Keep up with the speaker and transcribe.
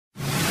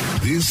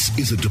This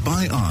is a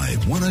Dubai Eye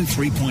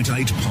 103.8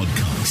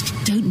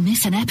 podcast. Don't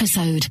miss an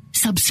episode.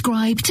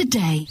 Subscribe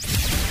today.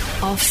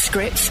 Off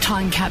Script's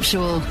Time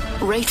Capsule.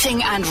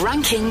 Rating and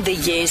ranking the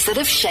years that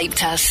have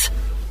shaped us.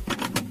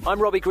 I'm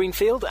Robbie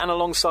Greenfield, and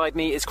alongside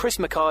me is Chris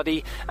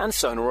McCarty and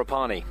Sonal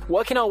Rapani.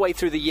 Working our way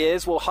through the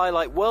years, we'll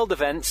highlight world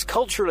events,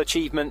 cultural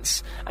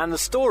achievements, and the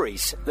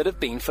stories that have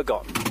been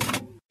forgotten.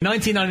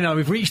 1999,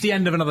 we've reached the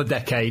end of another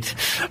decade,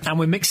 and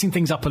we're mixing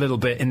things up a little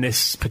bit in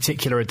this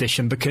particular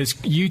edition because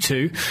you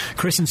two,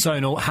 Chris and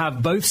Sonal,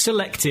 have both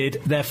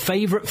selected their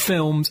favourite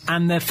films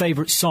and their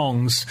favourite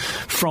songs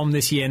from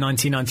this year,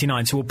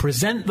 1999. So we'll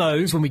present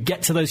those when we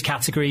get to those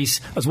categories,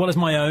 as well as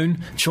my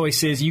own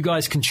choices. You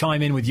guys can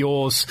chime in with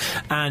yours,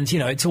 and, you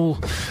know, it's all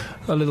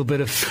a little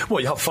bit of... Well,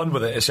 you have fun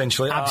with it,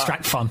 essentially.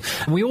 Abstract fun.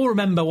 And we all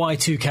remember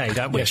Y2K,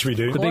 don't we? Yes, we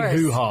do. The big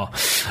hoo-ha.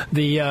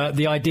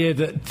 The idea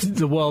that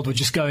the world would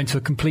just go into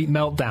a complete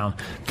meltdown.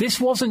 This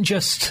wasn't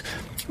just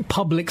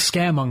public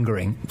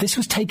scaremongering. This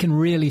was taken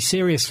really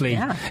seriously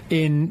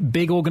in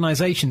big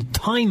organisations.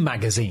 Time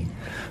magazine,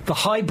 the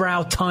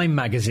highbrow Time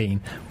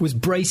magazine, was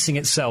bracing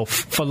itself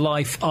for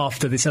life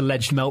after this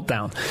alleged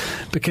meltdown,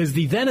 because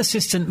the then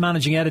assistant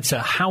managing editor,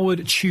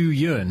 Howard Chu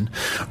Yun,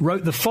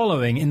 wrote the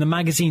following in the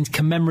magazine's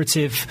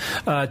commemorative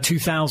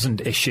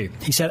 2000 issue.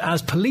 He said,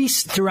 as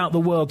police throughout the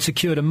world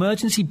secured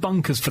emergency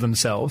bunkers for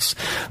themselves,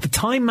 the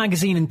Time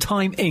magazine and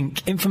Time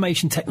Inc.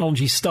 information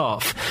technology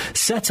staff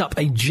set up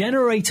a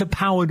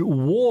generator-powered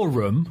war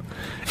room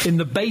in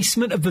the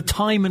basement of the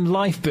Time and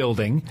Life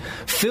building,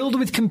 filled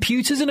with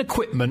computers and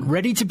equipment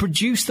ready to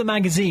produce the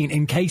magazine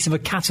in case of a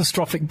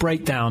catastrophic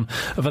breakdown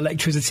of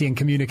electricity and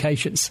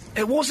communications.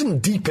 It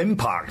wasn't Deep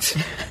Impact,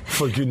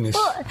 for goodness.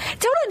 Well,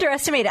 don't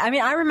underestimate it. I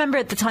mean, I remember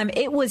at the time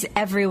it was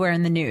everywhere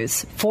in the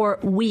news for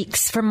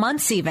weeks, for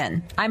months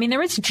even. I mean, there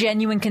was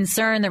genuine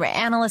concern. There were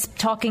analysts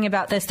talking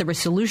about this. There were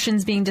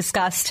solutions being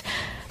discussed.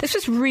 This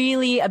was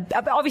really,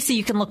 obviously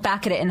you can look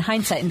back at it in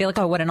hindsight and be like,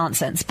 oh, what a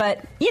nonsense.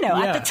 But, you know,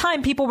 at the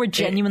time, people were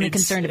genuinely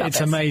concerned about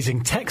this. It's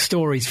amazing. Tech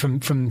stories from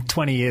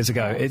 20 years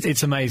ago.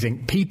 It's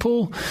amazing.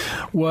 People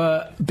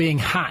were being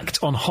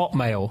hacked on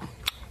Hotmail.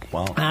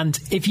 Wow. And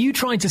if you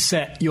tried to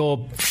set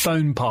your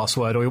phone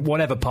password or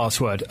whatever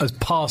password as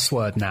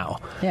password now,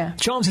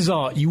 chances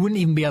are you wouldn't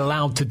even be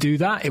allowed to do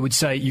that. It would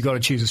say you've got to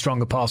choose a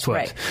stronger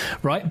password.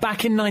 Right?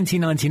 Back in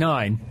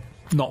 1999...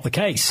 not the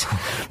case.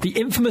 The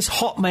infamous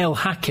Hotmail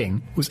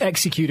hacking was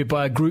executed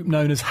by a group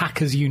known as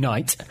Hackers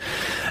Unite,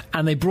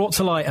 and they brought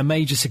to light a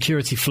major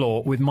security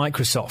flaw with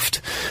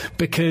Microsoft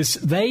because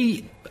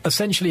they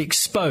essentially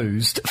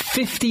exposed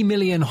 50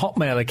 million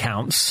Hotmail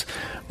accounts,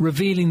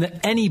 revealing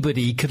that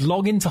anybody could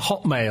log into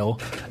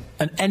Hotmail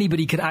and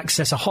anybody could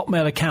access a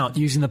Hotmail account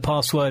using the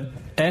password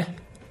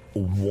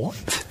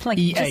What? Like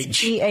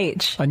EH.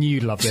 EH. I knew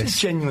you'd love this. This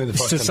is genuinely the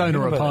first It's a time Sonal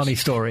I've heard about Rapani this.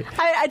 story.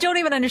 I don't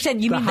even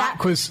understand. You The mean hack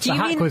that? was... The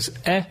hack was...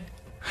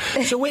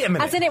 So wait a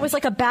minute. As in it was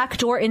like a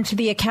backdoor into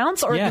the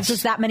accounts, or Yes.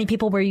 just that many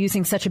people were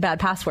using such a bad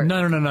password?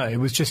 No. It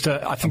was just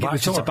I think it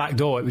was just a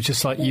backdoor. It was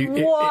just like you.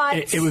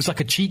 What? It was like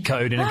a cheat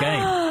code in a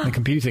game, in a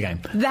computer game.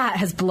 That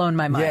has blown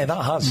my mind. Yeah,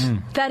 that has.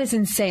 That is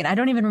insane. I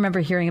don't even remember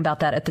hearing about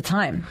that at the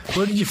time.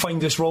 Where did you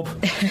find this, Rob?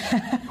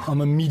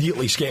 I'm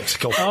immediately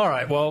sceptical. All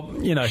right, well,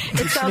 you know,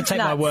 you're just going to take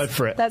my word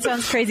for it. That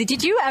sounds crazy.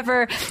 Did you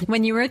ever,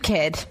 when you were a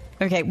kid,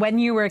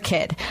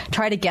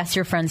 try to guess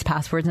your friends'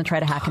 passwords and try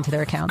to hack into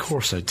their accounts? Of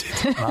course I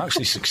did. I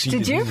actually succeeded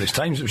Did you? numerous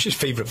times. It was just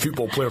favourite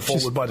football player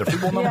followed by their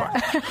football number.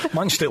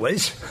 Mine still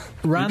is.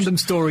 Random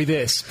story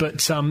this, but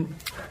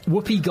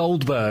Whoopi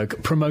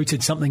Goldberg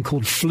promoted something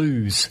called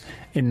Flues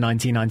in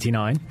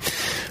 1999.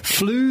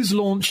 Flues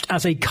launched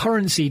as a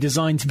currency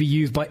designed to be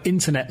used by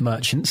internet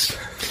merchants.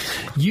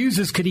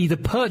 Users could either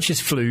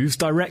purchase Flues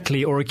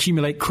directly or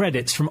accumulate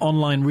credits from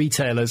online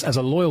retailers as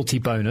a loyalty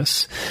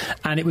bonus,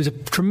 and it was a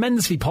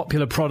tremendously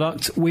popular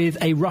product with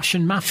a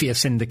Russian mafia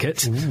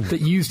syndicate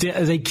that used it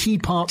as a key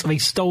part of a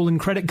stolen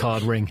credit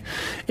card ring.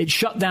 It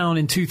shut down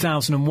in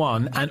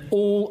 2001, and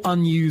all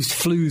unused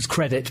Flues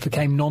credit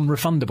became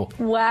non-refundable.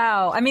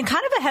 Wow. I mean,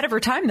 kind of ahead of her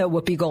time, though,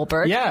 Whoopi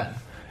Goldberg. Yeah.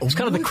 It was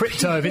kind of the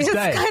crypto of its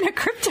day. It's kind of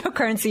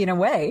cryptocurrency in a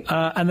way.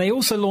 And they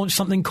also launched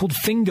something called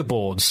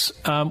fingerboards,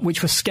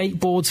 which were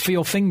skateboards for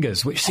your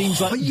fingers, which seems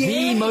like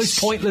the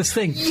most pointless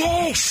thing.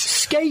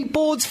 Yes!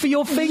 Skateboards for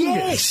your fingers.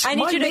 Yes! I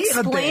need My you to mate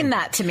had explain them.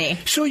 that to me.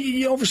 So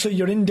you obviously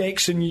your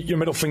index and your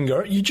middle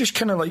finger, you just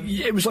kind of like,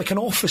 it was like an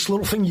office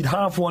little thing. You'd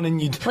have one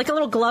and you'd... Like a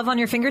little glove on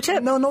your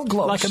fingertip? No, not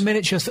gloves. Like a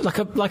miniature,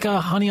 like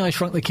a Honey I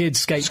Shrunk the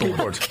Kids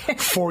skateboard.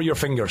 For your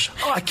fingers.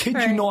 Oh, I kid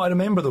you not, I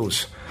remember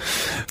those.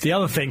 The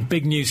other thing,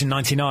 big news in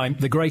 99,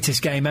 the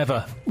greatest game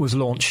ever was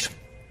launched.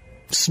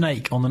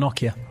 Snake on the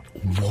Nokia.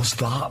 Was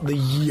that the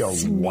year?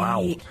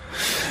 Wow.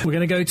 We're going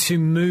to go to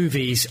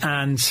movies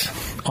and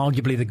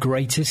arguably the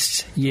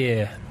greatest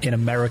year in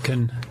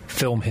American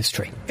film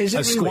history. Is it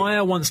Esquire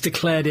really? once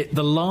declared it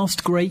the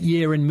last great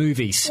year in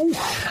movies. Ooh.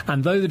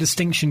 And though the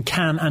distinction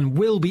can and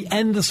will be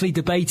endlessly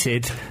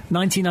debated,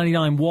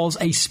 1999 was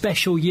a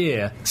special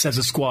year, says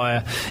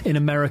Esquire, in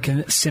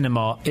American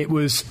cinema. It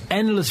was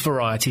endless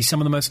variety.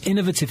 Some of the most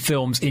innovative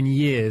films in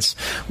years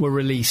were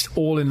released,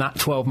 all in that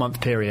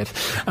 12-month period.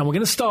 And we're going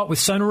to start with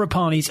Sonal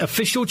Rapani's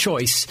official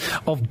choice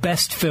of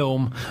best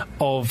film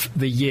of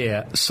the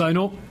year.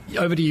 Sonal,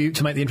 over to you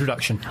to make the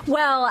introduction.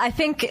 Well, I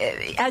think,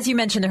 as you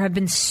mentioned, there have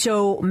been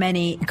so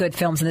many good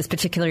films in this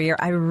particular year.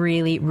 I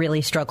really,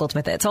 really struggled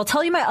with it. So I'll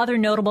tell you my other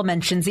notable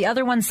mentions, the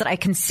other ones that I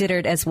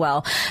considered as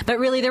well. But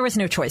really, there was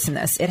no choice in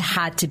this. It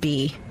had to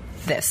be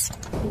this.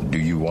 Do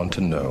you want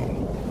to know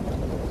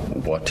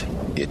what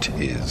it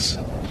is?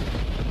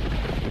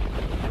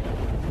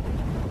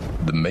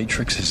 The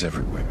Matrix is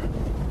everywhere.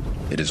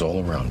 It is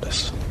all around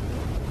us.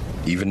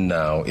 Even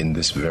now, in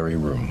this very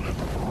room.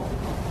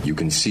 You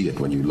can see it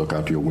when you look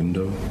out your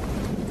window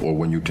or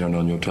when you turn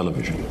on your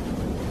television.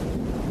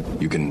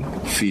 You can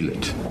feel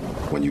it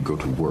when you go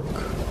to work,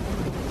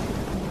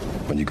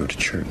 when you go to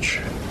church,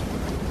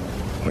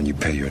 when you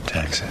pay your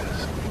taxes.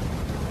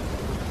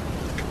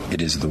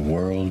 It is the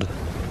world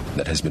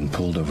that has been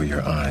pulled over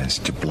your eyes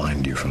to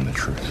blind you from the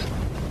truth.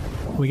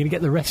 Are we going to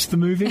get the rest of the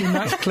movie in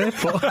that clip?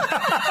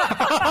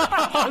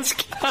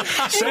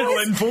 Settle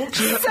in, folks.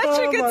 Such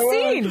a good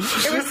scene. It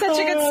was such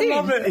a good scene. I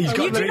love it. He's got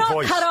You a do great not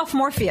voice. cut off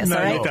Morpheus, No,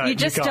 all right? you You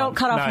just can't. don't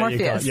cut off No, you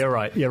Morpheus.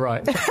 can't. You're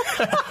right.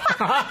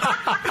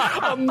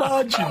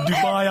 Imagine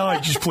Dubai Eye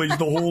just plays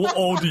the whole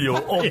audio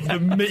of The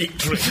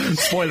Matrix.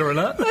 Spoiler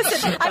alert.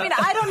 Listen, I mean,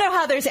 I don't know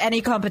how there's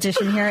any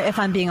competition here, if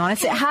I'm being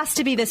honest. It has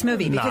to be this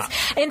movie because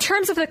in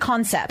terms of the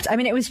concept, I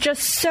mean, it was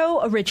just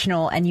so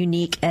original and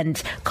unique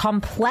and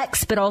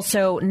complex, but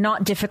also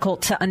not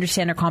difficult to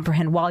understand or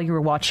comprehend while you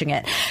were watching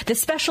it. The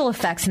special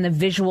effects and the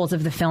visuals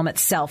of the film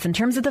itself, in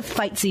terms of the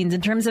fight scenes,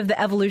 in terms of the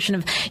evolution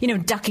of,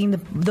 ducking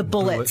the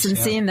bullets and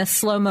seeing the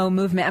slow-mo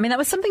movement. I mean, that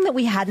was something that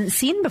we hadn't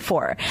seen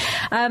before.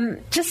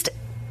 Just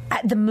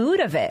the mood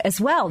of it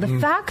as well. The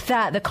fact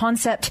that the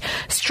concept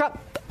struck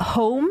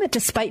home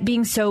despite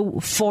being so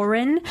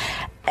foreign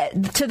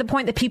to the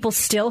point that people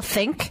still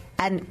think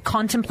and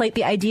contemplate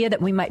the idea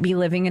that we might be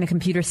living in a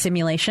computer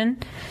simulation.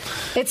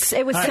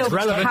 It was so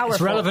relevant. powerful.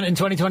 It's relevant in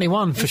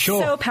 2021 for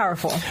sure. So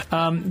powerful.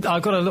 I've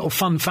got a little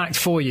fun fact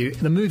for you.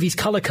 The movie's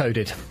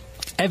colour-coded.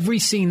 Every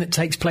scene that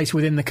takes place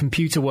within the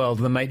computer world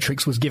of The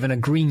Matrix was given a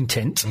green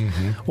tint,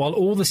 while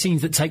all the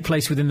scenes that take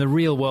place within the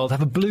real world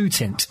have a blue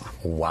tint.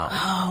 Wow.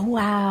 Oh,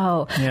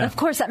 wow. Yeah. Of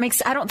course, that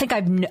makes... I don't think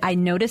I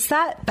noticed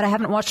that, but I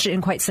haven't watched it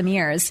in quite some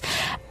years.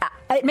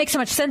 It makes so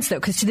much sense, though,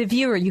 because to the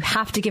viewer, you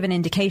have to give an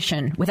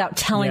indication without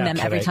telling them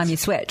every time you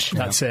switch.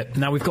 That's it.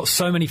 Now, we've got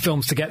so many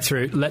films to get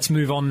through. Let's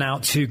move on now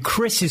to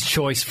Chris's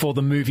choice for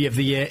the movie of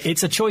the year.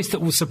 It's a choice that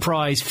will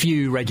surprise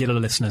few regular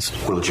listeners.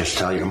 We'll just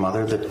tell your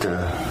mother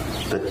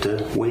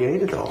that we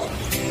ate it all.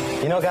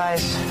 You know,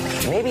 guys,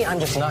 maybe I'm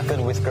just not good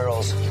with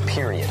girls,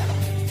 period.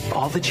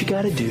 All that you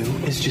gotta do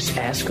is just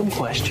ask them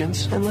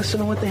questions and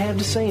listen to what they have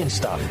to say and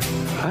stuff.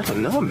 I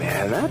don't know,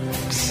 man. That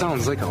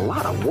sounds like a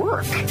lot of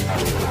work.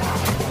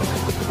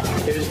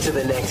 Here's to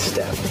the next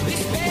step.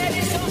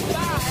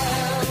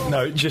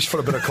 Now, just for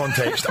a bit of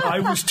context, I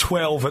was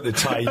 12 at the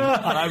time, and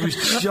I was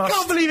just... I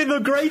can't believe in the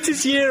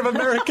greatest year of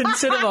American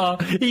cinema,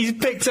 he's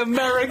picked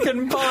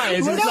American Pie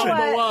as his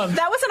number one.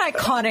 That was an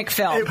iconic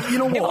film. You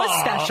know what? It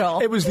was special.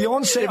 It was the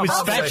onset It was of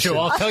special,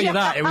 I'll tell you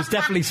that. It was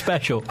definitely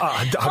special.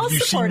 Have you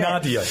seen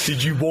Nadia?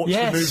 Did you watch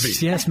the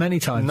movie? Yes, many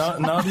times.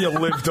 Nadia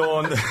lived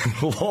on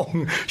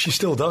long. She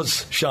still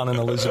does, Shannon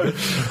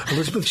Elizabeth.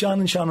 Elizabeth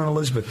Shannon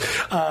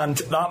Elizabeth. And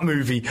that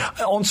movie,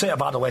 onset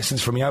of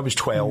adolescence for me, I was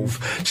 12.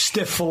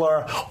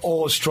 Stifler,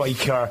 Oz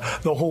Striker,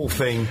 the whole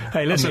thing.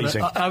 Hey, listen,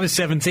 amazing. I was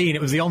 17.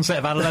 It was the onset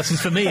of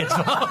adolescence for me as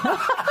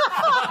well.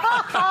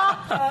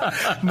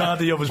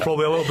 Nadia was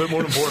probably a little bit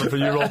more important for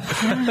you, Rob,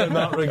 in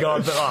that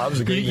regard. But that was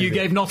a great movie. You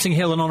gave Notting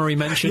Hill an honorary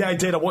mention. Yeah, I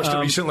did. I watched it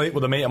recently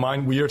with a mate of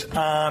mine, weird,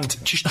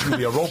 and just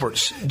Julia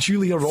Roberts.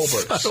 Julia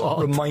Roberts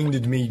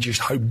reminded me just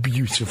how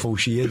beautiful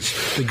she is.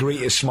 The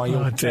greatest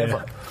smile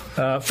ever.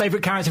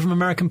 Favourite character from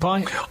American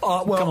Pie?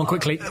 Come on,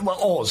 quickly.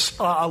 Oz.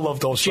 I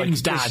loved Oz Striker.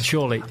 Jim's dad,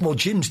 surely. Well,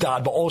 Jim's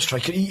dad, but Oz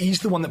Striker,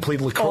 he's the one that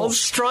played lacrosse. Oz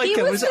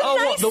Striker He was the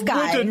nice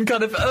guy. wooden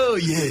kind of,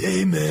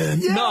 hey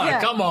man. Yeah. No,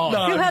 come on.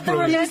 No, You had the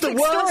brilliant. romantic He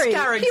was the worst story.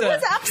 character. He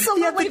was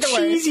absolutely He had the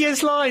worst.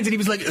 cheesiest lines, and he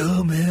was like,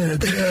 oh man.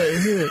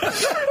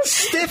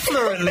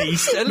 Stifler, at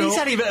least had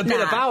a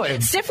bit about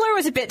him. Stifler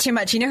was a bit too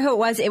much. You know who it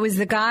was? It was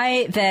the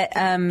guy that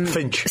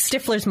Finch.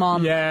 Stifler's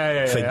mom.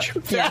 Yeah. Finch.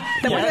 Yeah,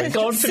 the one that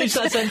Go on, finish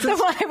that sentence. The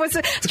one I was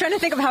trying to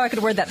think of how I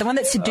could word that. The one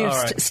that seduced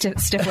All right.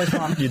 Stifler's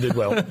mom. You did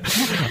well.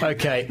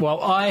 Okay,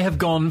 well, I have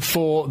gone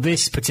for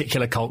this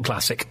particular cult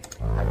classic.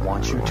 I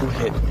want you to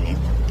hit me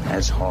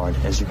as hard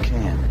as you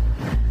can.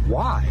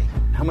 Why?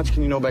 How much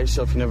can you know about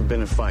yourself? You've never been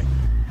in a fight.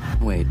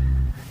 Wait,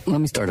 let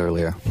me start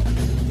earlier.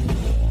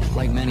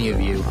 Like many of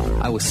you,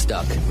 I was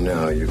stuck.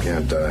 No, you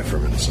can't die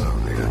from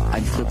insomnia.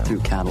 I'd flip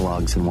through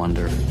catalogs and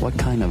wonder, what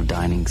kind of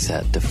dining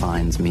set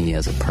defines me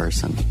as a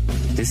person?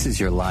 This is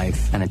your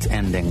life, and it's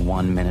ending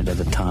 1 minute at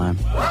a time.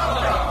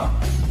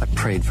 I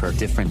prayed for a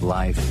different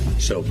life.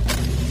 Soap.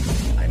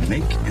 I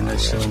make and I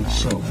sell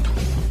soap.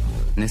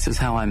 And this is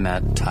how I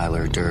met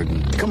Tyler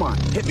Durden. Come on,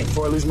 hit me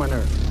before I lose my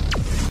nerve.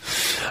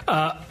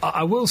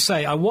 I will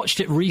say, I watched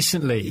it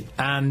recently,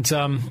 and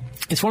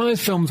it's one of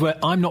those films where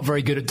I'm not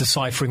very good at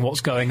deciphering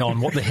what's going on,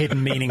 what the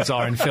hidden meanings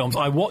are in films.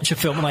 I watch a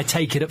film and I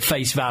take it at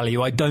face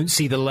value. I don't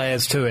see the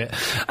layers to it.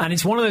 And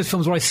it's one of those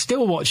films where I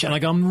still watch it and I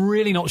go, I'm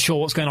really not sure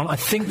what's going on. I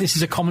think this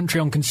is a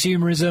commentary on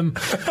consumerism,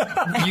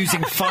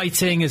 using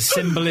fighting as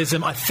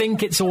symbolism. I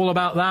think it's all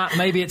about that.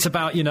 Maybe it's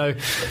about, you know,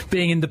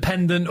 being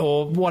independent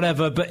or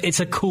whatever, but it's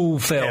a cool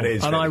film.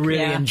 And I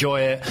really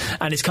enjoy it.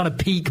 And it's kind of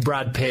peak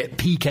Brad Pitt,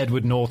 peak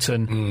Edward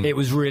Norton. It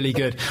was really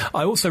good.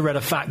 I also read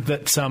a fact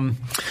that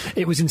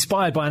it was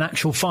inspired by an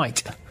actual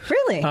fight.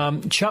 Really?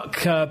 Chuck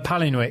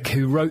Palahniuk,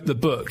 who wrote the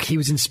book, he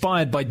was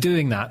inspired by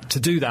doing that, to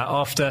do that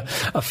after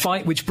a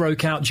fight which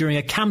broke out during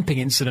a camping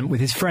incident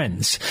with his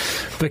friends,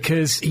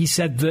 because he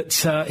said that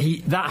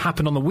that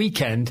happened on the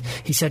weekend.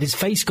 He said his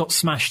face got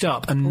smashed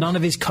up and none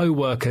of his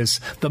co-workers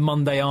the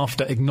Monday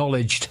after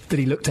acknowledged that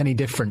he looked any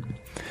different.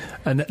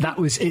 And that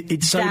was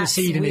it sowed a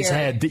seed in his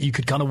head that you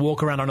could kind of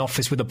walk around an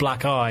office with a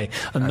black eye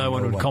and no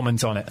one would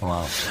comment on it.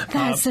 Wow.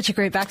 That's such a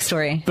great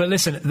backstory. But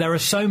listen, there are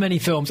so many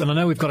films, and I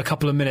know we've got a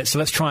couple of minutes, so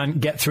let's try and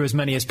get through as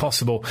many as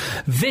possible.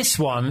 This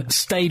one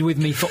stayed with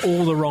me for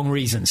all the wrong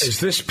reasons.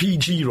 Is this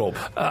PG, Rob?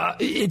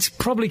 It's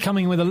probably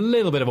coming with a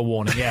little bit of a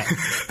warning, yeah.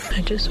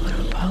 I just want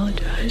to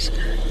apologize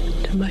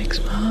to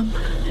Mike's mom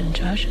and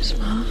Josh's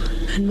mom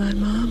and my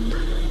mom.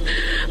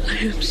 I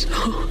am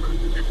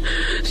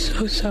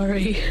so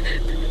sorry.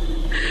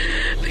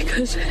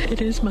 Because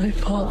it is my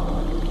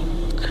fault.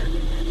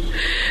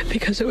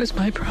 Because it was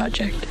my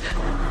project.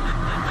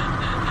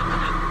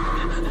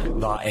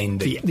 That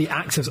ending. The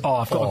actors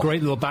I've got a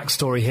great little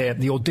backstory here.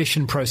 The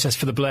audition process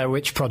for the Blair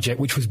Witch Project,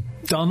 which was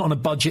done on a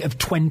budget of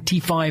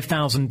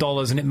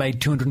 $25,000 and it made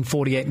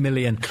 $248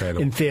 million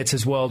in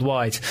theatres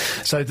worldwide.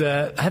 So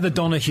the Heather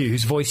Donahue,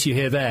 whose voice you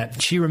hear there,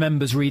 she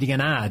remembers reading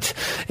an ad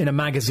in a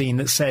magazine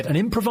that said, an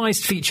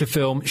improvised feature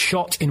film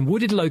shot in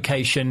wooded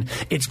location.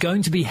 It's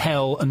going to be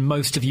hell and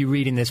most of you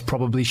reading this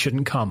probably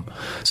shouldn't come.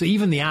 So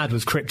even the ad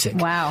was cryptic.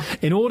 Wow.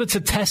 In order to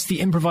test the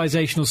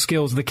improvisational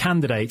skills of the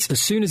candidates, as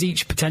soon as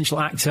each potential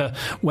actor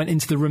went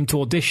into the room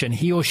to audition,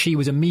 he or she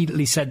was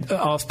immediately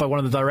asked by one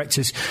of the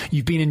directors,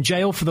 you've been in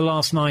jail for the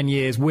last 9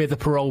 years, we're the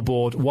parole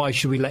board, why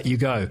should we let you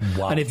go?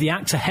 Wow. And if the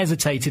actor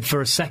hesitated for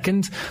a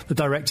second, the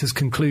directors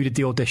concluded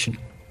the audition.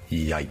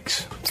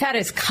 Yikes. That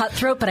is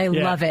cutthroat, but I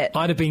love it.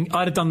 I'd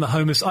have done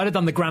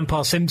the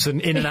Grandpa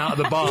Simpson in and out of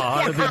the bar.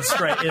 I'd have been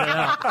straight in and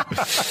out.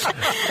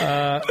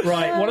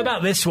 Right, what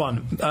about this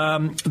one?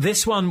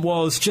 This one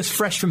was just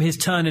fresh from his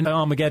turn in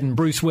Armageddon.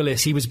 Bruce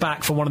Willis, he was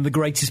back for one of the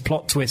greatest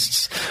plot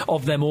twists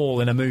of them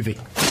all in a movie.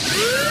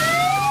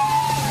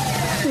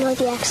 You know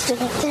the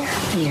accident up there?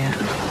 Yeah.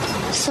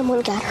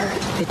 Someone got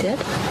hurt. They did?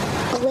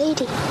 A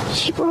lady.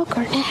 She broke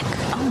her neck.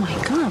 Oh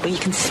my God, but you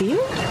can see her?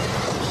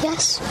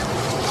 Yes.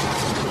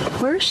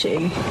 Where is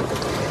she?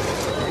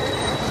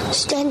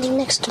 Standing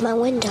next to my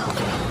window.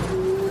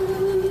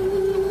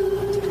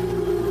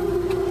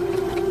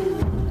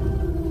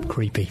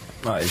 Creepy.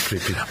 That is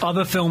creepy.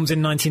 Other films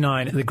in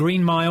 99, The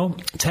Green Mile,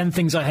 10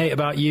 Things I Hate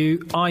About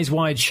You, Eyes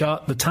Wide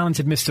Shut, The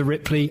Talented Mr.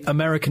 Ripley,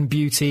 American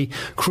Beauty,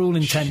 Cruel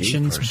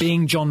Intentions, Jeepers.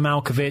 Being John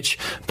Malkovich,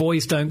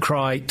 Boys Don't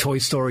Cry, Toy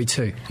Story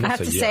 2. I have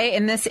to say,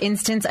 in this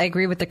instance, I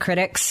agree with the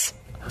critics.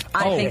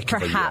 I think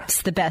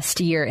perhaps the best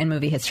year in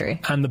movie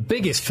history. And the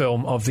biggest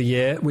film of the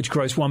year, which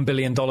grossed $1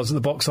 billion at the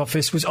box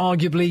office, was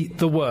arguably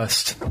the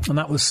worst. And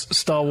that was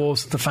Star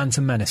Wars The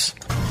Phantom Menace.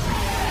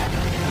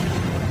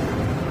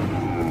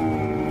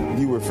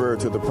 You refer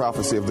to the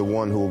prophecy of the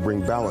one who will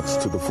bring balance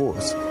to the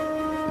Force.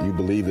 You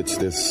believe it's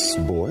this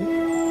boy?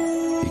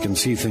 He can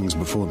see things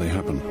before they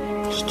happen.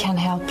 He can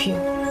help you.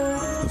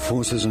 The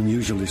Force is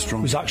unusually strong.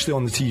 It was actually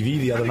on the TV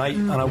the other night,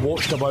 and I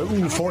watched about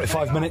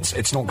 45 minutes.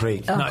 It's not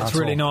great. No, it's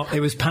really not.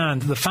 It was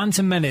panned. The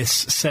Phantom Menace,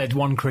 said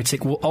one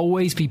critic, will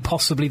always be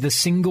possibly the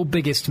single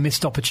biggest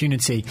missed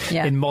opportunity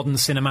in modern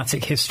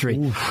cinematic history.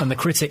 Oof. And the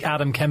critic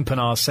Adam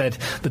Kempenaar said,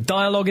 the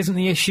dialogue isn't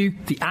the issue,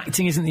 the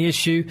acting isn't the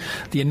issue,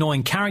 the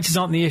annoying characters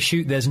aren't the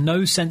issue, there's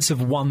no sense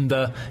of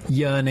wonder,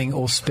 yearning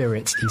or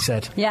spirit, he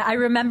said. Yeah, I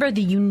remember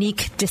the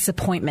unique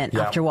disappointment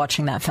after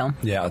watching that film.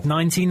 Yeah,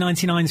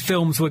 1999's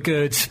films were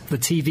good.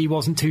 The TV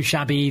wasn't too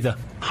shabby either.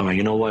 I mean,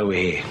 you know why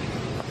we're here.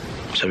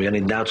 So if you got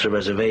any doubts or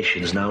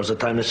reservations, now's the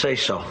time to say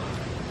so.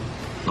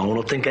 No one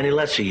will think any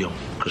less of you,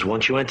 because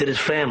once you enter this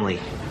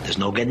family, there's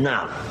no getting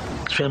out.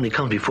 This family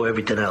comes before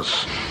everything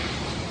else.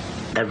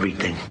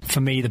 everything.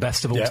 For me, the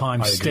best of all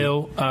time.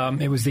 Still,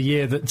 it was the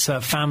year that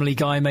Family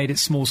Guy made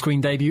its small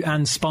screen debut,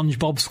 and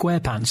SpongeBob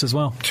SquarePants as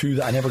well. Two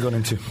that I never got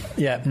into.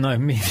 Yeah, no,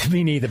 me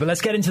neither. But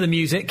let's get into the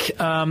music.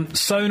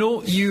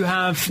 Sonal, you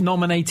have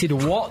nominated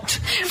what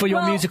for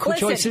your musical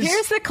choices?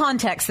 Here's the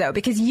context, though,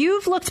 because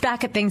you've looked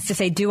back at things to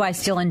say, do I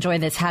still enjoy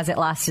this? Has it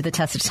lasted the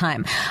test of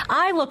time?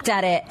 I looked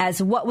at it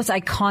as what was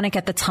iconic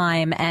at the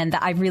time and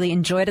that I really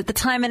enjoyed at the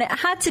time, and it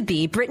had to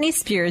be Britney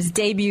Spears'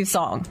 debut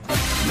song.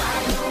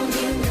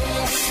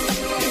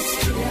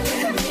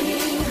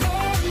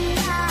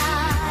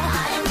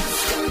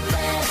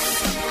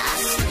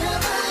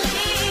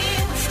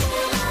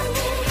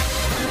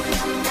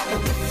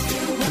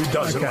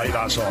 Doesn't like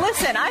that song.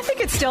 Listen, I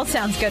think it still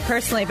sounds good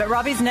personally, but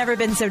Robbie's never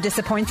been so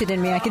disappointed in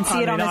me. I can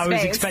see it on his face. I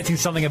was expecting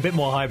something a bit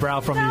more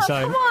highbrow from you.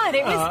 So come on,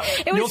 it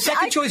was. Your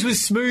second choice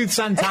was Smooth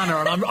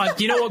Santana, and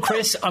you know what,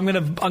 Chris? I'm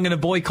gonna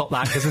boycott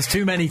that because there's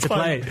too many to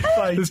play.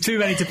 There's too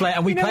many to play,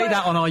 and we play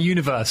that on our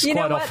universe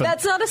quite often.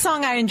 That's not a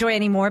song I enjoy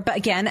anymore. But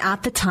again,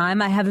 at the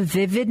time, I have a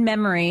vivid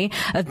memory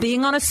of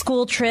being on a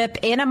school trip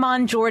in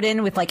Amman,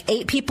 Jordan, with like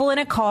 8 people in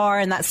a car,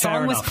 and that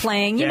song was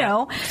playing. You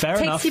know,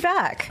 takes you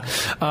back.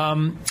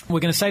 We're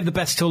going to save the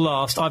best till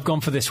last. I've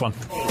gone for this one.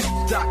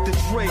 Dr.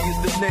 Dre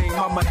is the name.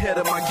 I'm ahead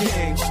of my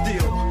game.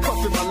 Still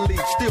puffing my leaf.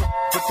 Still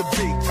with the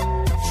beats.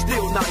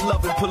 Still not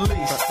loving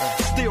police.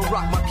 Still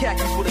rock my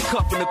khakis with a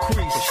cuff and a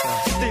crease.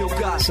 Still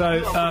got.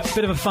 So, a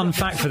bit of a fun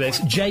fact for this.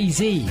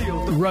 Jay-Z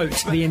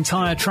wrote the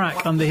entire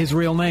track under his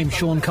real name,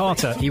 Sean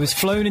Carter. He was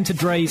flown into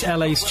Dre's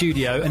LA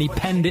studio and he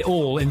penned it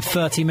all in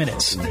 30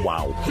 minutes.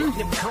 Wow.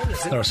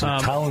 There are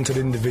some talented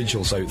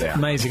individuals out there.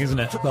 Amazing, isn't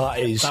it?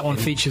 That one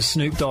features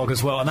Snoop Dogg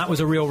as well, and that was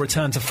a real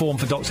return to form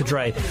for Dr.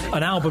 Dre.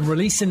 An album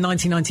released in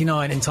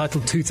 1999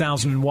 entitled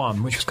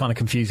 2001, which was kind of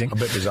confusing. A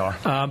bit bizarre.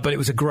 But it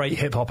was a great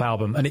hip-hop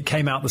album, and it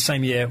came out the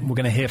same year. We're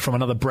going to hear from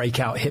another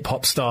breakout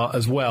hip-hop star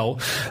as well.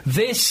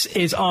 This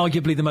is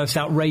arguably the most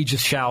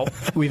outrageous shout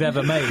we've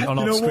ever made on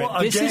Off Script.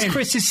 This is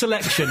Chris's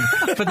selection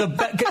for the...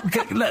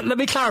 let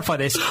me clarify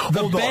this.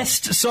 The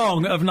best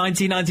song of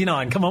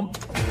 1999. Come on.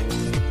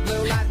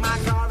 Blue like my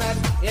Corvette,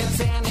 it's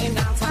in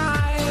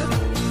outside.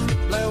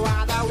 Blue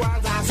are the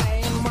words I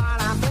say and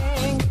what I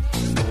think.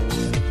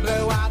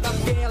 Blue are the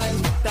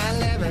feelings that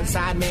live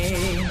inside me.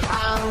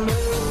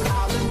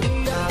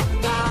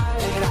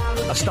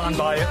 I stand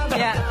by it.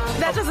 Yeah,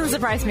 that doesn't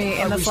surprise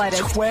me in the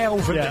slightest.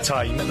 12 at the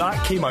time, and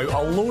that came out.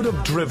 A load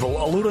of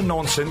drivel, a load of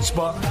nonsense,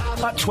 but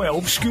at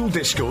 12, school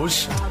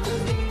discos,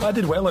 I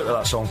did well out of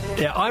that song.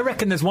 Yeah, I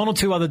reckon there's one or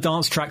two other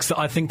dance tracks that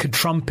I think could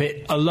trump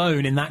it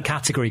alone in that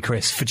category,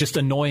 Chris, for just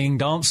annoying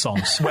dance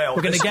songs. Well,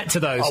 we're going to get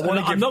to those.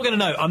 I'm not going to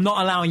know. I'm not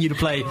allowing you to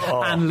play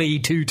Ann Lee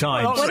 2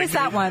 times. What is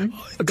that one?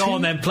 Go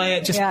on then, play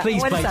it. Just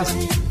please play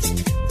it.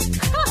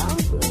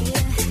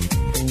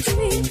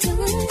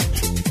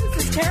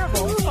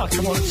 Terrible. Oh,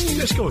 come on,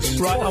 let's go.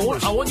 Right,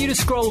 I want you to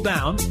scroll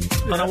down,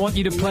 and I want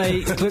you to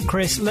play,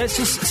 Chris, let's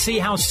just see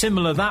how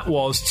similar that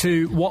was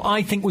to what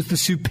I think was the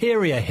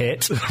superior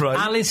hit,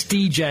 Alice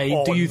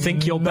DJ, Do You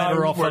Think You're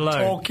Better Off Alone? We're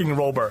talking,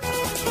 Robert.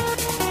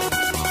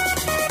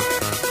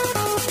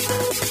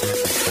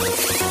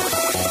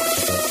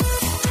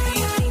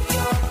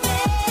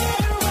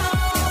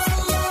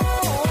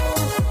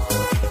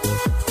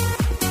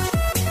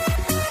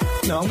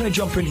 Now, I'm going to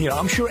jump in here.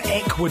 I'm sure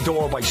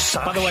Ecuador by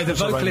Sash. By the way, the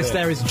vocalist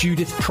there is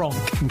Judith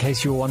Pronk, in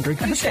case you were wondering.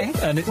 Okay.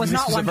 And was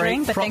not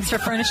wondering, but thanks for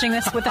furnishing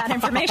us with that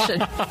information.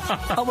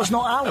 That was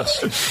not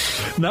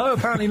Alice. No,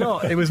 apparently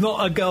not. It was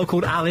not a girl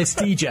called Alice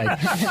DJ.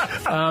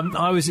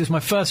 It was my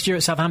first year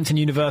at Southampton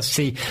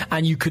University,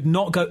 and you could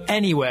not go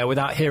anywhere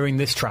without hearing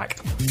this track.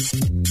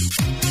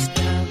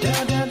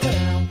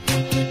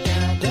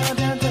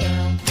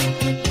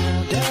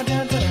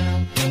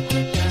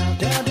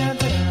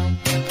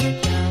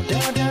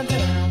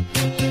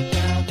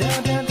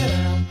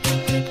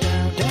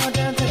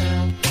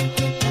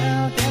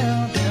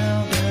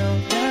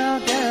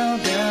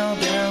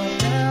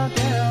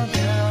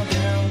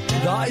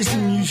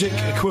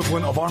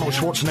 Equivalent of Arnold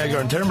Schwarzenegger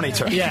and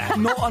Terminator. Yeah.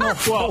 Not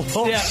enough. Well,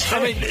 yeah.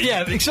 I mean,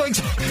 yeah.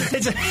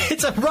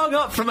 It's a rung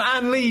up from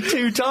Ann Lee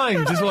 2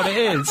 times, is what it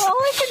is. All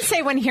I can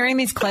say when hearing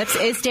these clips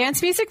is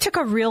dance music took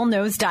a real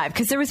nosedive,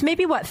 because there was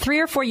maybe 3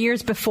 or 4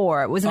 years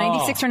before, it was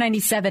 96 or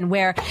 97,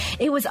 where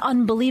it was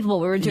unbelievable.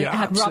 We were doing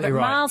had Robert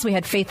Miles, we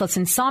had Faithless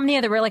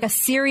Insomnia. There were like a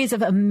series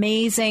of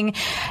amazing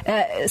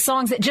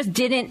songs that just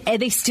didn't.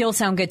 They still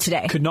sound good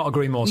today. Could not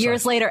agree more.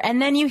 Years later,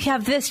 and then you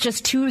have this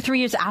just 2 or 3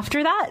 years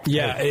after that.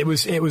 Yeah, it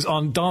was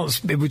on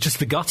dance. It was just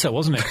the gutter,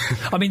 wasn't it?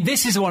 I mean,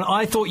 this is the one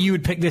I thought you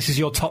would pick. This as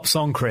your top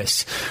song,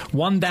 Chris.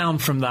 One down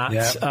from that.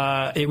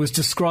 Yeah. It was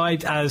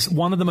described as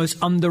one of the most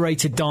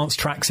underrated dance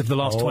tracks of the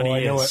last 20 years.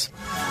 I know it.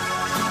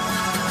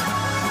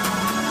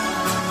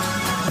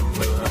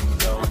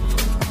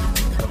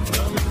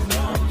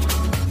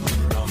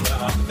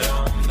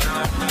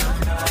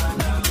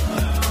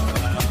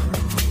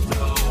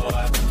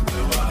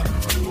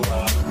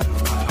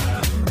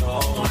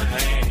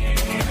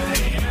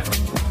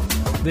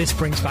 This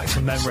brings back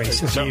some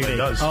memories. It certainly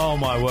does. Oh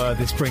my word,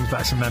 this brings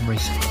back some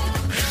memories.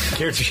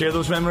 Care to share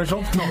those memories,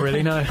 Rob? Not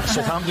really, no.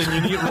 Southampton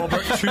United,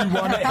 Robert,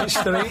 2-1 at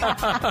history.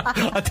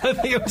 I don't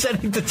think it was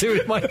anything to do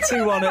with my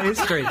 2-1 at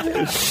history.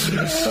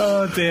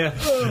 Oh, dear.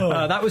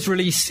 That was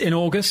released in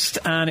August,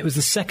 and it was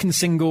the second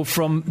single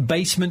from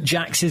Basement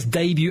Jaxx's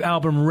debut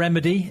album,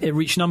 Remedy. It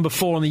reached number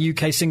 4 on the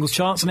UK singles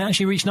charts, and it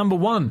actually reached number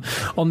 1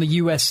 on the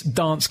US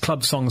Dance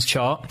Club Songs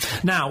chart.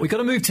 Now, we've got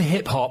to move to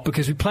hip-hop,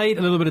 because we played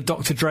a little bit of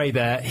Dr. Dre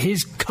there.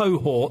 His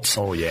cohort...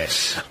 Oh,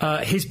 yes.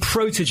 His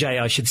protege,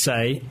 I should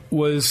say,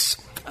 was...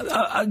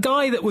 A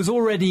guy that was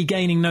already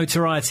gaining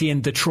notoriety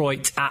in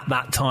Detroit at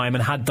that time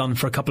and had done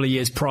for a couple of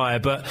years prior,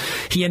 but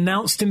he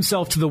announced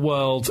himself to the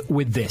world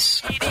with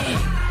this.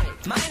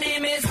 My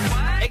name is...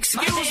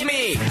 Excuse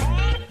me.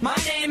 My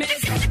name is...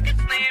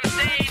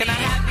 Can I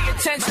have the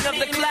attention of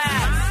the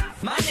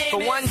class? For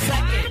 1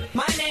 second.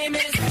 My name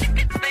is...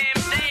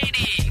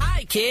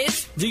 Hi,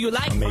 kids. Do you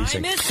like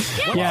Amazing.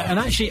 Yeah, and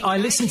actually, I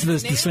listened to the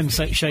Slim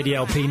Shady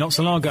LP not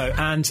so long ago,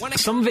 and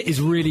some of it is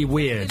really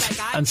weird,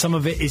 and some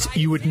of it is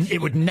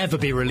it would never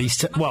be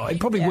released. Well, it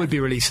probably would be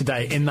released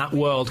today in that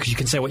world, because you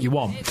can say what you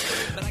want.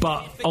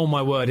 But oh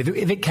my word,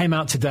 if it came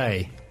out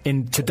today,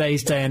 in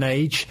today's day and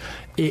age,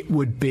 it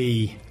would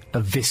be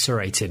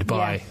eviscerated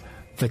by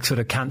the sort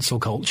of cancel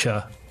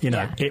culture. You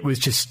know, it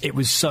was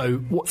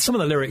so... some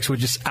of the lyrics were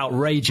just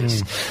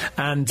outrageous.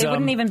 And it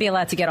wouldn't even be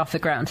allowed to get off the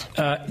ground.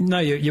 No,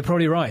 you're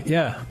probably right,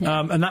 yeah.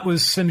 And that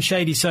was Slim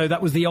Shady, so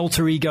that was the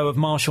alter ego of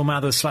Marshall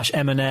Mathers /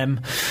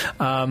 Eminem.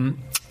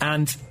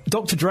 And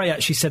Dr. Dre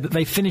actually said that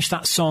they finished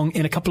that song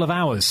in a couple of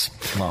hours.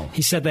 Wow.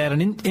 He said they had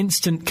an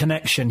instant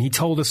connection. He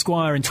told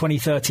Esquire in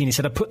 2013, he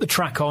said, I put the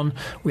track on,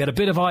 we had a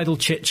bit of idle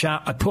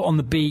chit-chat, I put on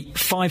the beat,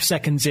 5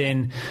 seconds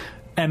in...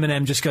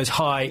 Eminem just goes,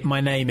 hi,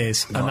 my name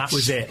is, and that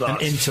was it,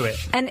 and into it.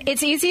 And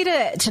it's easy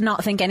to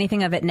not think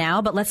anything of it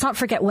now, but let's not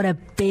forget what a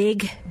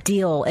big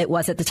deal it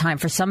was at the time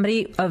for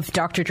somebody of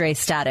Dr. Dre's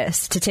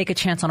status to take a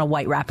chance on a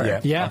white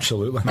rapper. Yeah,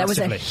 absolutely. That was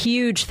a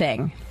huge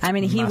thing. I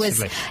mean, he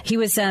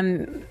was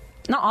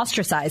not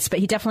ostracized, but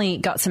he definitely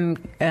got some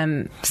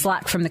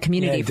slack from the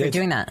community for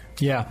doing that.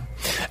 Yeah.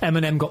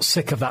 Eminem got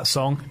sick of that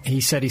song. He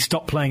said he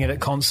stopped playing it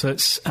at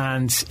concerts,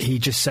 and he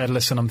just said,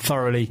 listen, I'm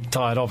thoroughly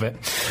tired of it.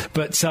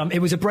 But it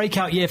was a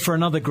breakout year for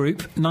another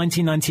group.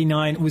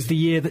 1999 was the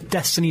year that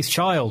Destiny's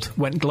Child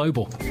went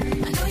global.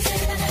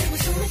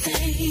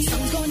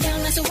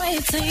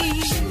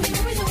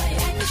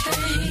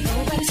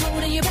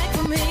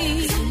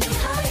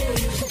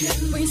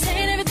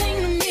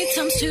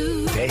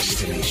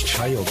 Destiny's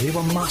Child, they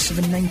were massive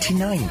in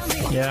 99.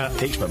 Yeah.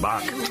 Takes me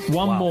back.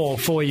 One more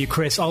for you,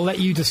 Chris. I'll let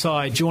you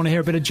decide. Do you want to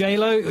hear a bit of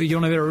J-Lo, or do you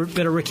want to hear a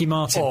bit of Ricky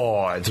Martin?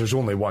 Oh, there's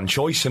only one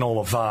choice in all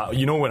of that.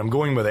 You know where I'm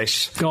going with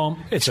this. Go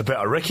on. It's a bit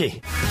of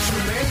Ricky.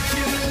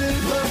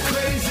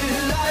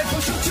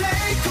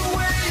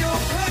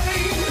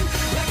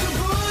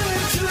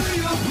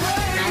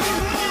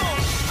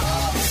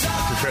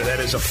 There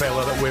is a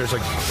fella that wears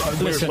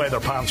leather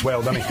pants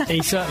well, doesn't he?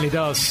 He certainly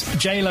does.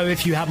 J-Lo,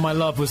 If You Had My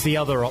Love, was the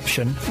other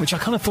option, which I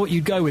kind of thought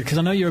you'd go with, because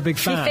I know you're a big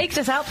fan. He faked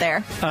us out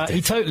there.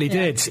 He totally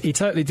did. He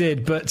totally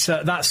did. But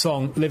that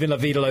song, Living La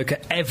Vida Loca,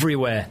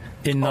 everywhere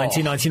in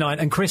 1999.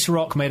 And Chris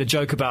Rock made a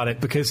joke about it,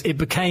 because it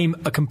became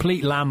a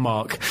complete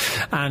landmark.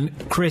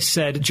 And Chris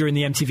said during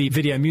the MTV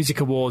Video Music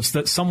Awards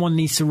that someone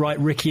needs to write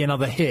Ricky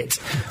another hit,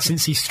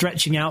 since he's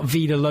stretching out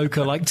Vida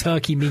Loca like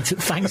turkey meat at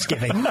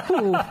Thanksgiving.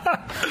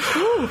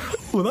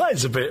 Well, that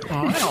is a bit...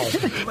 Wow.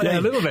 Yeah,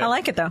 a little bit. I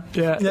like it, though.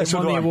 Yeah, it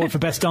won the award for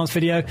Best Dance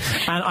Video.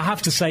 And I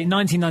have to say,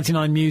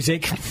 1999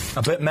 music,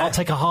 a bit meh. I'll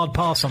take a hard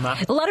pass on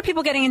that. A lot of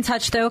people getting in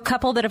touch, though. A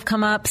couple that have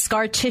come up.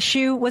 Scar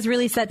Tissue was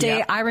released that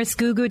day. Iris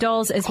Goo Goo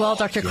Dolls as well.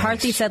 Dr.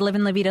 Carthy said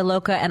Livin' La Vida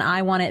Loca and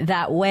I Want It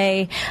That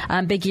Way.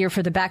 Big year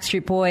for the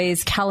Backstreet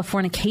Boys.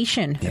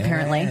 Californication,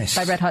 apparently,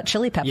 by Red Hot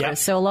Chili Peppers. Yep.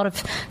 So a lot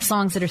of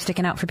songs that are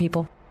sticking out for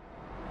people.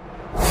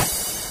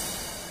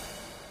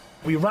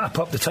 We wrap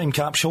up the time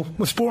capsule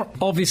with sport.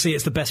 Obviously,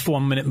 it's the best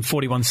 1 minute and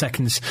 41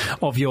 seconds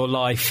of your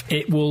life.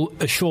 It will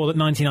assure that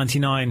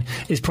 1999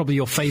 is probably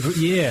your favourite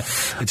year,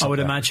 I would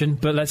imagine.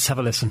 But let's have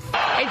a listen.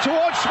 In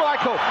towards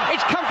Schmeichel.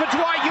 It's come for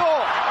Dwight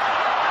York.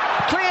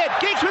 Cleared.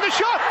 Giggs with a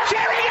shot.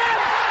 Sheringham!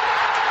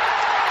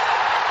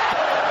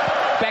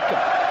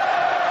 Beckham.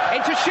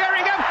 Into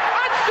Sheringham.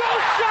 And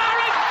Solskjaer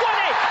has won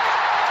it!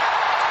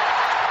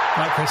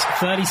 Right, Chris,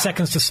 30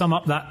 seconds to sum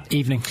up that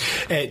evening.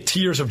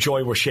 Tears of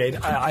joy were shed.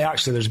 I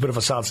actually, there's a bit of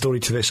a sad story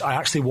to this. I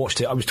actually watched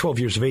it. I was 12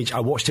 years of age. I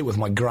watched it with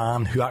my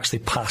gran, who actually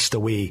passed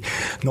away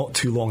not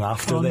too long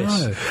after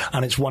this. No.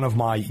 And it's one of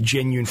my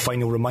genuine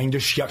final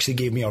reminders. She actually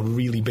gave me a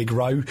really big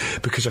row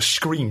because I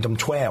screamed. I'm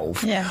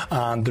 12. Yeah.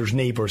 And there's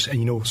neighbours. And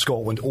you know,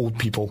 Scotland, old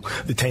people,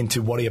 they tend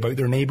to worry about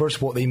their neighbours,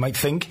 what they might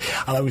think.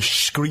 And I was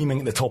screaming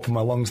at the top of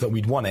my lungs that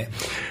we'd won it.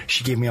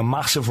 She gave me a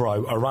massive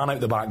row. I ran out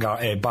the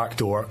back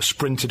door,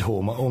 sprinted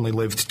home. I only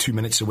lived 2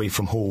 minutes away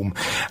from home,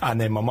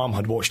 and then my mum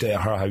had watched it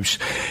at her house,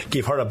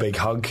 gave her a big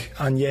hug,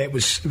 and yeah, it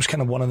was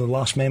kind of one of the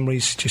last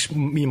memories. Just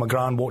me and my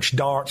gran watched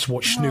darts,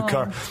 watched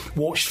snooker,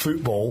 watched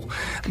football.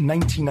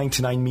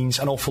 1999 means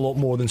an awful lot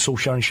more than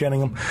Solskjaer and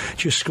Sheringham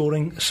just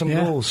scoring some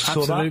goals.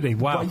 Absolutely, so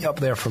that, right up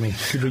there for me.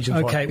 Good reason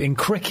for it. Okay, in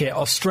cricket,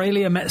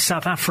 Australia met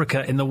South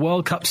Africa in the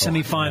World Cup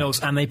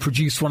semi-finals, and they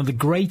produced one of the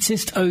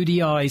greatest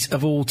ODIs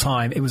of all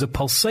time. It was a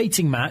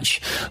pulsating match.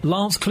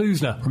 Lance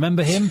Klusener,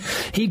 remember him?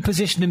 He'd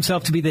positioned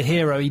himself to be the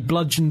hero. He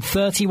bludgeoned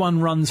 31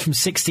 runs from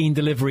 16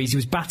 deliveries. He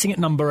was batting at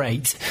number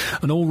 8,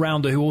 an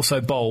all-rounder who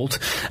also bowled.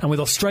 And with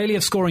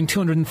Australia scoring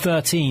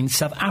 213,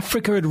 South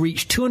Africa had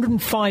reached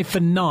 205 for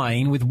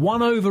 9 with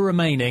 1 over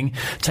remaining.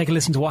 Take a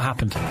listen to what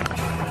happened.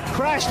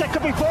 Crash, that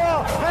could be 4.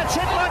 That's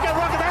hit like a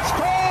rocket. That's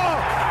 4.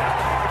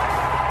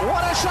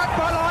 What a shot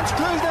by Lance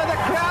Klusener. The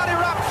crowd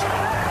erupts.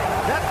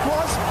 That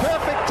was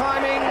perfect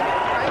timing.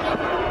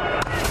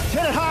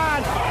 Hit it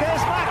hard.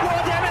 There's Mark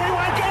Wardam, and he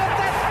won't get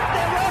it.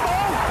 They're well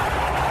ball.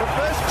 The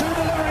first 2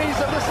 deliveries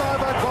of this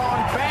over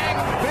gone. Bang,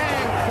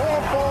 bang.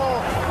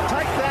 4-4.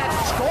 Take that.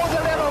 Scores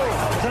a level.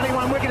 There's only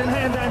 1 wicket in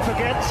hand, don't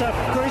forget. So if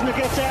Klusener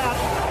gets out,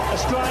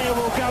 Australia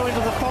will go into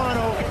the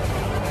final.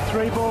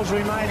 3 balls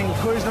remaining.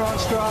 Klusener on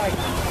strike.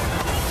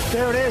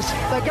 There it is.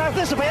 They go.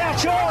 This will be out,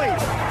 surely.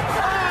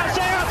 It's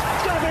out.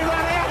 It's going to be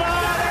run out.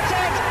 That's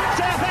it.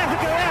 South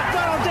Africa out.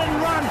 Donald didn't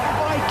run.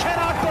 I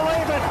cannot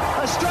believe it.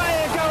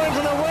 Australia go into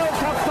the World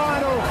Cup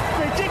final.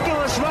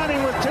 Ridiculous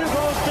running with 2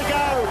 balls to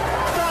go.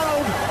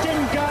 Donald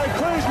didn't go.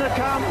 Klusener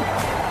come.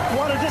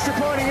 What a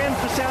disappointing end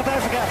for South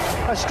Africa.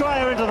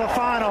 Australia into the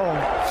final.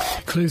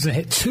 Klusener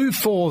hit 2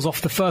 fours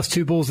off the first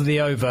 2 balls of the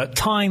over,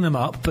 tying them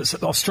up,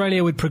 but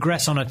Australia would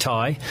progress on a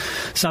tie.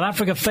 South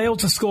Africa failed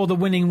to score the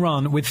winning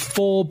run with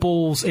 4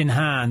 balls in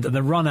hand, and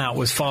the run-out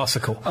was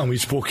farcical. And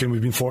we've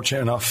been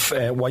fortunate enough,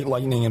 White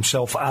Lightning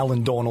himself,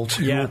 Alan Donald,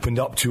 who opened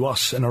up to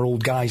us and our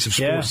old guys of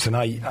sports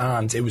tonight,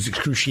 and it was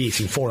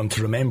excruciating for him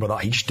to remember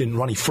that. He just didn't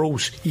run, he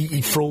froze.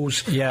 He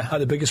froze at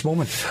the biggest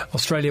moment.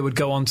 Australia would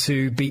go on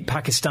to beat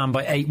Pakistan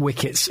by 8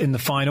 wickets in the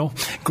final.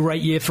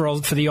 Great year for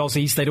the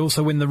Aussies. They'd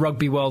also win the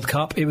Rugby World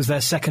Cup. It was their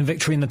second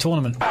victory in the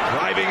tournament.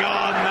 Driving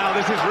on now,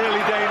 this is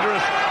really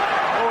dangerous.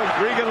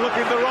 Regan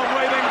looking the wrong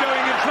way, then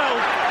going himself.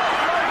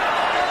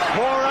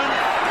 Horan,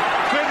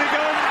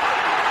 Finnegan,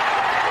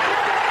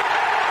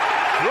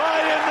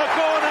 right in the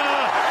corner.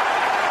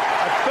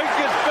 I think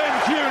it's Ben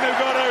Tune who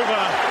got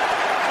over.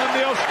 And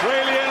the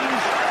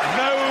Australians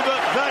know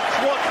that that's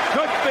what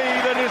could be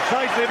the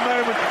decisive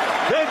moment.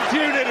 Ben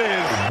Tune it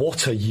is.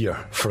 What a year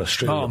for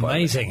Australia. Oh,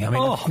 amazing. I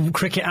mean,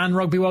 cricket and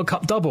Rugby World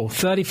Cup double.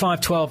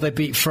 35-12 they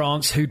beat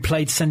France, who'd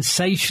played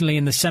sensationally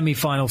in the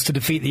semi-finals to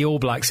defeat the All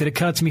Blacks. It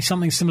occurred to me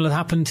something similar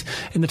happened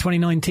in the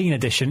 2019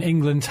 edition.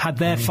 England had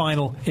their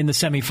final in the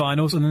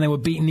semi-finals, and then they were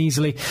beaten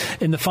easily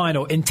in the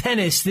final. In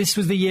tennis, this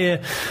was the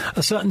year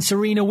a certain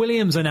Serena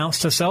Williams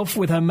announced herself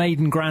with her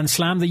maiden Grand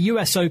Slam, the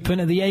US Open.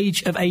 At the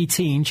age of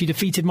 18, she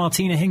defeated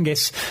Martina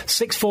Hingis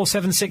 6-4,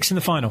 7-6 in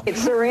the final.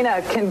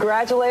 Serena,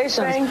 congratulations.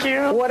 Thank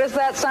you. What does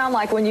that sound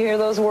like when you hear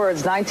those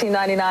words?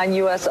 1999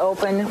 U.S.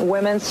 Open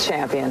Women's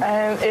Champion.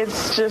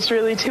 It's just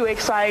really too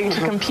exciting to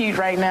compete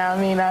right now.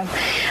 I mean,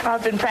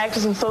 I've been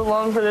practicing so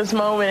long for this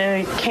moment,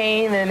 and it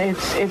came, and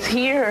it's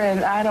here,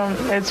 and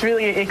it's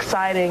really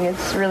exciting.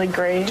 It's really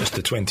great. Just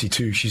the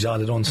 22 she's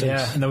added on since.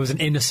 Yeah, and there was an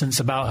innocence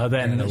about her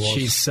then. Yeah,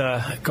 she's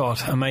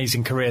got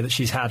amazing career that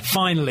she's had.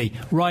 Finally,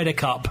 Ryder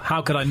Cup.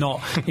 How could I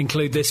not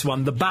include this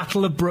one? The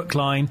Battle of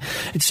Brookline.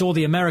 It saw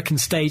the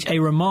Americans stage a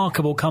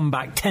remarkable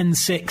comeback.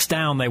 10-6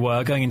 down they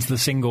were going into the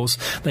singles.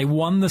 They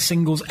won the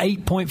singles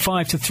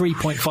 8.5 to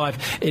 3.5.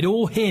 It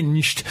all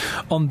hinged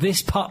on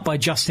this putt by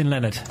Justin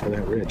Leonard. For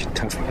that Rich,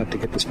 tough putt to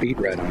get the speed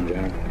right on,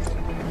 John.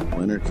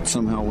 Leonard could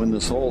somehow win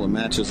this hole and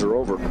matches are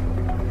over.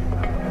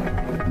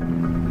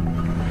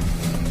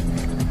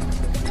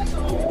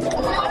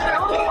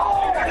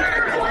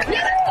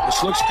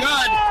 This looks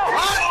good.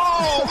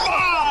 Oh, my!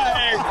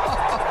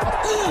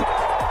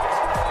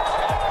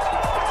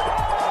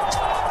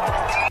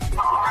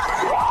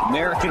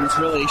 Americans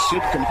really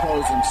should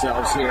compose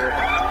themselves here.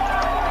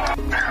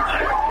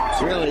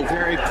 It's really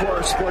very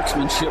poor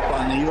sportsmanship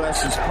on the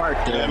U.S.'s part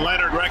there. And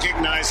Leonard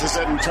recognizes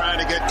it and trying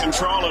to get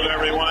control of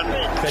everyone.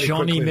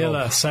 Johnny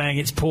Miller saying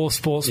it's poor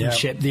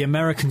sportsmanship. Yep. The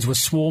Americans were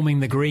swarming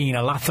the green.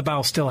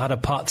 Alathabal still had a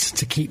putt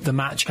to keep the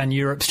match and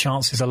Europe's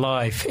chances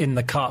alive in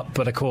the cup.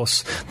 But, of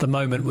course, the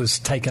moment was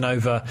taken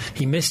over.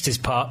 He missed his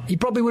putt. He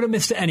probably would have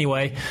missed it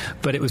anyway,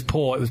 but it was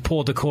poor. It was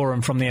poor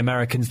decorum from the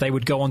Americans. They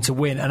would go on to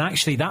win. And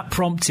actually, that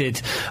prompted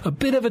a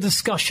bit of a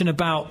discussion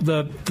about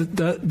the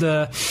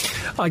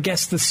I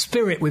guess, the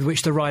spirit with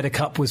which the Ryder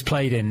Cup was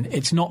played in.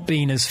 It's not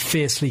been as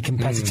fiercely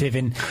competitive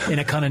in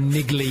a kind of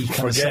niggly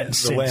kind of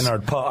sense. The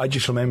Leonard putt. I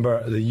just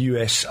remember the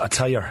US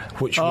attire,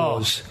 which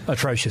was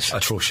atrocious.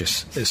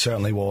 Atrocious. It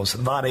certainly was.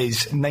 That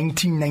is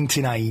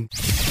 1999.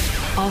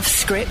 Off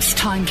Script's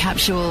Time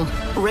Capsule,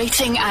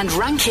 rating and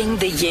ranking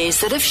the years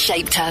that have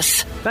shaped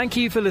us. Thank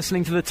you for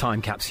listening to The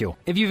Time Capsule.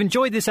 If you've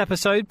enjoyed this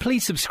episode,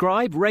 please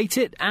subscribe, rate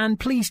it, and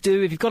please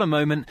do, if you've got a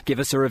moment, give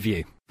us a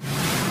review.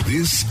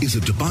 This is a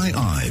Dubai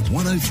Eye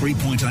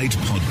 103.8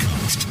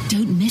 podcast.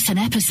 Don't miss an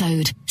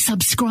episode.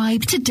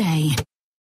 Subscribe today.